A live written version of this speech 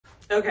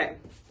Okay,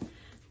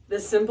 the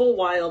Simple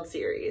Wild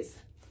series.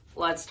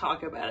 Let's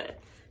talk about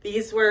it.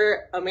 These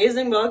were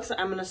amazing books.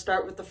 I'm going to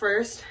start with the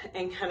first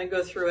and kind of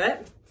go through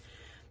it.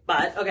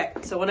 But, okay,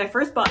 so when I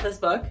first bought this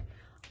book,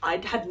 I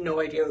had no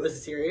idea it was a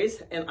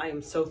series, and I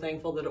am so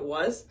thankful that it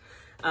was.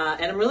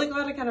 And I'm really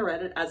glad I kind of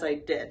read it as I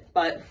did.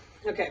 But,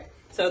 okay,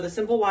 so the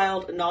Simple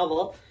Wild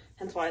novel,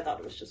 hence why I thought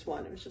it was just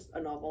one. It was just a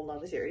novel,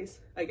 not a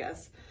series, I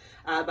guess,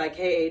 by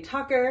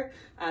K.A.Tucker.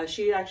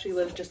 She actually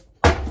lives just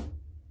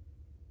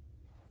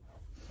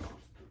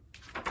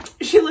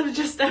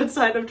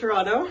outside of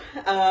Toronto.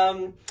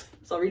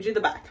 So I'll read you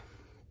the back.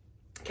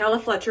 Calla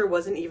Fletcher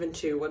wasn't even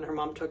 2 when her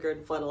mom took her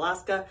and fled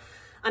Alaska,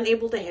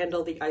 unable to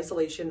handle the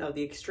isolation of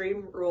the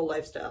extreme rural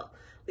lifestyle,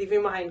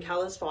 leaving behind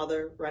Calla's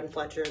father, Ren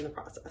Fletcher, in the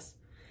process.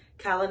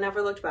 Calla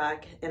never looked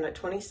back, and at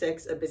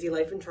 26, a busy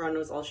life in Toronto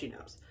is all she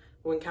knows.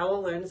 But when Calla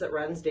learns that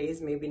Ren's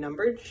days may be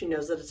numbered, she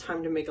knows that it's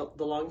time to make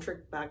the long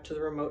trip back to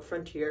the remote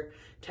frontier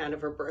town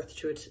of her birth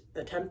to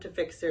attempt to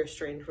fix their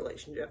strained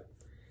relationship.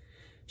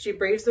 She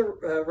braves the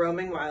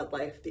roaming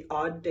wildlife, the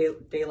odd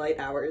daylight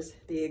hours,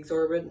 the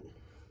exorbitant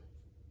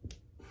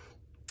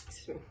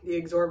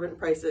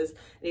prices,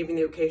 and even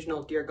the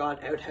occasional dear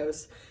God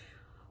outhouse,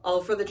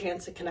 all for the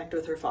chance to connect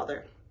with her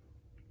father,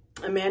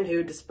 a man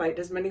who, despite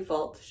his many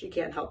faults, she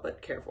can't help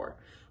but care for.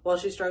 While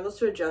she struggles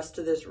to adjust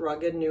to this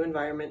rugged new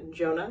environment,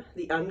 Jonah,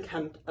 the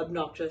unkempt,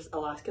 obnoxious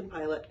Alaskan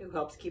pilot who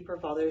helps keep her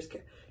father's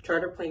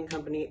charter plane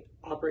company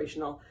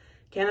operational,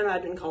 can't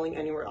imagine calling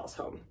anywhere else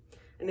home.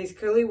 And he's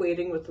clearly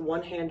waiting with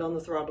one hand on the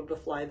throttle to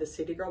fly the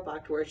city girl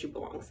back to where she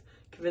belongs,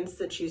 convinced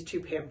that she's too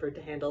pampered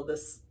to handle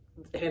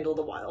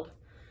the wild.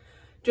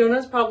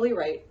 Jonah's probably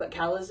right, but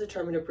Calla is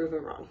determined to prove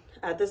him wrong.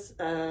 As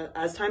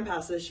time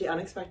passes, she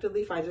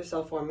unexpectedly finds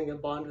herself forming a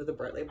bond with the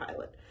Burtley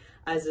pilot.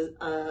 As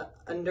an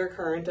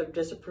undercurrent of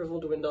disapproval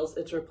dwindles,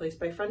 it's replaced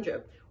by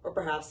friendship, or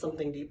perhaps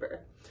something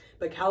deeper.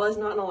 But Calla is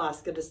not in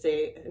Alaska to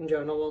stay, and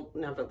Jonah will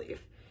never leave.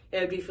 It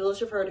would be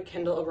foolish of her to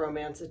kindle a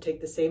romance and take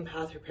the same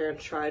path her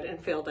parents tried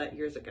and failed at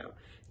years ago.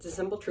 It's a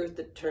simple truth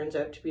that turns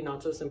out to be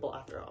not so simple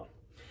after all.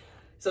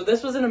 So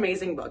this was an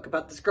amazing book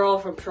about this girl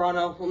from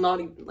Toronto, who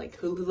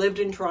lived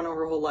in Toronto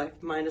her whole life,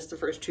 minus the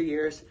first 2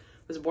 years,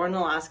 was born in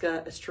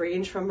Alaska,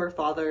 estranged from her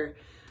father,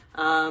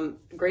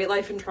 great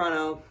life in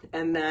Toronto,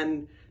 and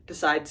then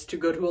decides to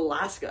go to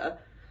Alaska,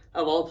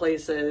 of all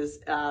places,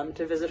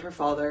 to visit her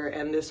father,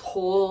 and this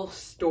whole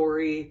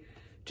story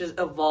just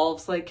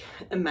evolves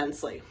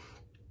immensely.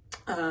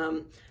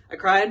 I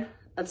cried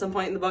at some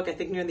point in the book, I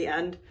think near the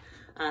end.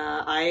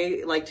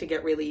 I like to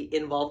get really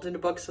involved in a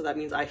book, so that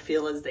means I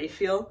feel as they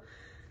feel,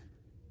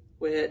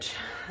 which,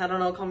 I don't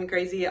know, call me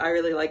crazy. I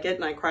really like it,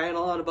 and I cry in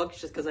a lot of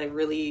books just because I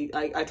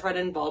try to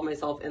involve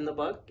myself in the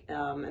book,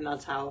 and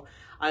that's how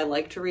I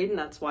like to read, and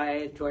that's why I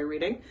enjoy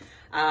reading.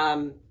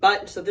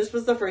 So this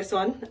was the first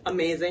one.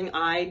 Amazing.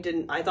 I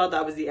thought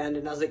that was the end,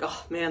 and I was like,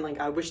 oh man,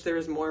 I wish there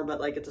was more,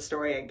 but it's a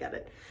story, I get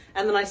it.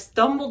 And then I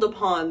stumbled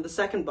upon the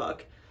second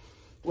book,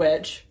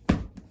 which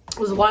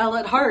was Wild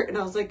at Heart, and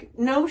I was like,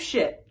 no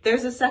shit,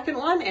 there's a second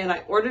one, and I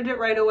ordered it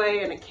right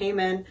away, and it came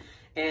in,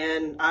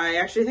 and I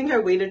actually think I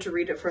waited to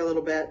read it for a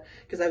little bit,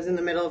 because I was in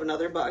the middle of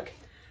another book,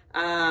 but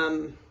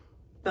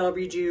I'll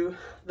read you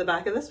the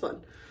back of this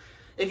one.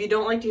 If you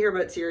don't like to hear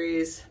about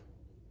series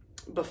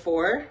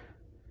before,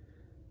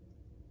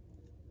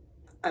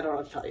 I don't know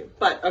what to tell you,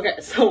 but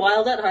okay, so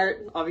Wild at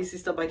Heart, obviously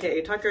still by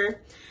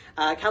K.A.Tucker.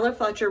 Calla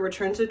Fletcher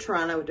returns to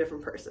Toronto a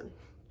different person.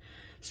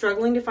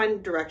 Struggling to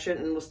find direction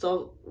and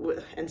still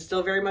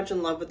very much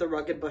in love with the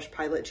rugged bush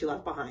pilot she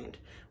left behind.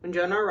 When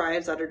Jonah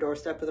arrives at her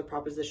doorstep with a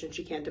proposition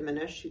she can't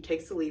diminish, she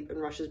takes the leap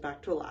and rushes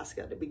back to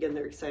Alaska to begin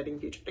their exciting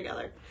future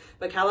together.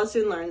 But Calla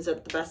soon learns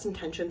that the best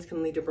intentions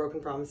can lead to broken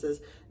promises,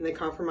 and that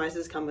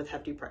compromises come with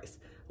hefty price.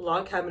 A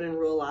log cabin in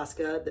rural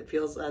Alaska that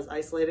feels as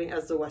isolating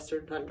as the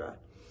western tundra.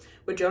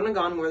 With Jonah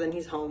gone more than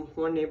he's home,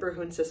 one neighbor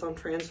who insists on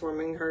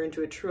transforming her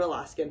into a true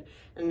Alaskan,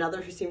 and another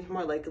who seems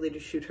more likely to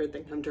shoot her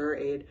than come to her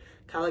aid,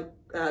 Calla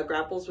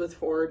grapples with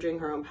forging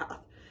her own path.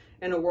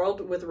 In a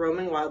world with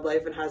roaming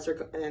wildlife that has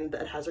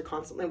her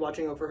constantly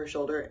watching over her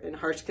shoulder, in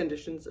harsh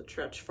conditions that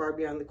stretch far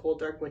beyond the cold,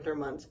 dark winter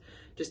months,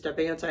 just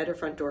stepping outside her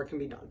front door can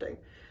be daunting.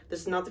 This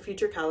is not the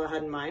future Calla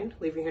had in mind,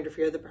 leaving her to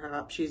fear that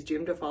perhaps she's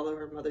doomed to follow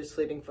her mother's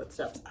fleeting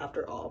footsteps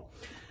after all.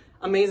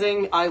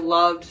 Amazing. I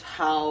loved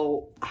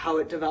how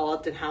it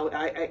developed, and how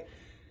I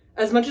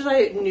as much as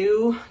I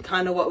knew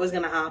kind of what was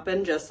going to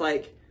happen, just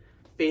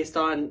based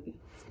on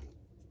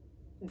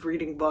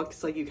reading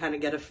books, you kind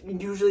of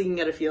usually you can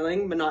get a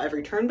feeling, but not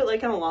every turn, but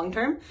kind of long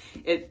term,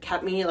 it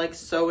kept me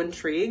so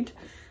intrigued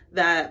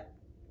that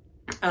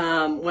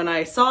when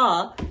I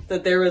saw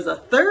that there was a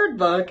third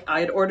book, I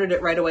had ordered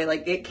it right away.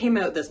 It came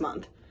out this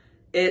month.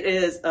 It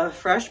is a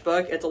fresh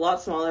book. It's a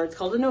lot smaller. It's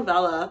called a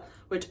novella,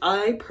 which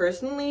I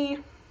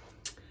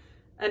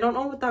don't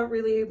know what that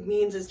really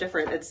means is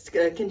different. It's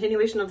a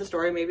continuation of the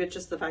story. Maybe it's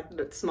just the fact that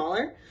it's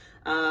smaller.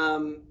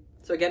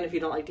 So again, if you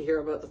don't like to hear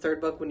about the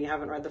third book when you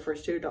haven't read the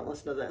first two, don't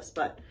listen to this.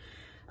 But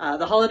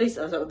The holidays,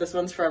 so this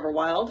one's Forever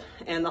Wild,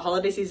 and the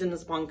holiday season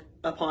is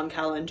upon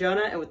Calla and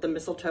Jonah, and with the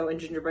mistletoe and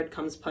gingerbread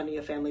comes plenty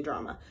of family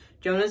drama.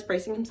 Jonah is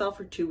bracing himself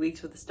for 2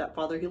 weeks with a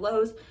stepfather he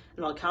loathes,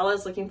 and while Calla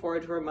is looking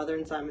forward to her mother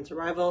and Simon's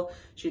arrival,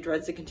 she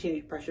dreads the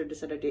continued pressure to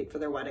set a date for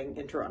their wedding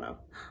in Toronto.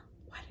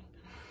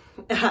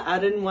 Wedding.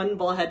 Add in one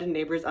bullheaded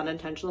neighbor's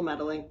unintentional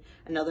meddling,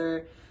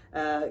 another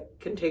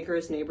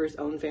cantankerous neighbor's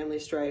own family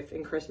strife,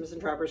 and Christmas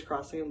and Trappers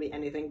Crossing will be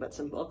anything but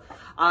simple.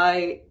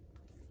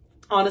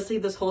 Honestly,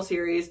 this whole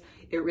series,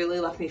 it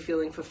really left me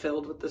feeling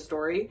fulfilled with the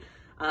story.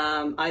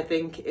 I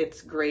think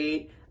it's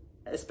great,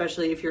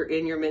 especially if you're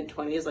in your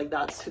mid-20s, like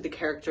that's who the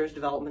character's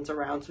development's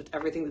around. So it's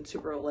everything that's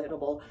super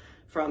relatable,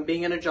 from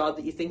being in a job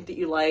that you think that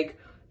you like,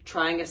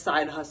 trying a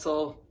side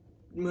hustle,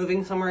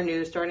 moving somewhere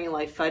new, starting a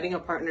life, fighting a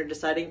partner,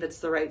 deciding if it's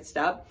the right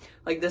step.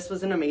 Like, this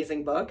was an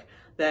amazing book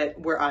that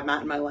where I'm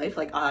at in my life,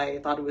 like I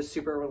thought it was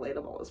super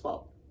relatable as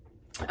well.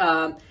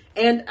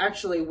 And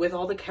actually, with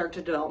all the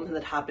character development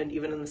that happened,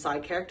 even in the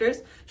side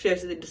characters, she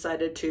actually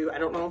decided to, I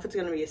don't know if it's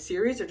going to be a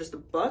series or just a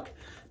book,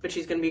 but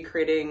she's going to be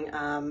creating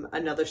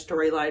another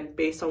storyline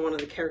based on one of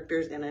the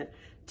characters in it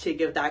to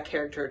give that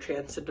character a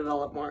chance to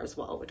develop more as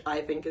well, which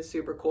I think is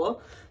super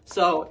cool.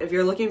 So if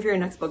you're looking for your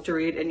next book to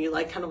read and you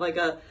like kind of like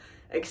a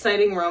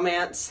exciting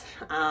romance,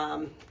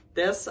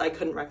 this, I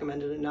couldn't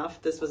recommend it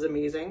enough. This was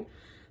amazing.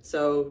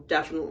 So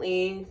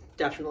definitely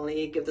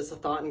give this a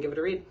thought and give it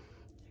a read.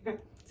 Okay,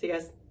 see you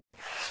guys.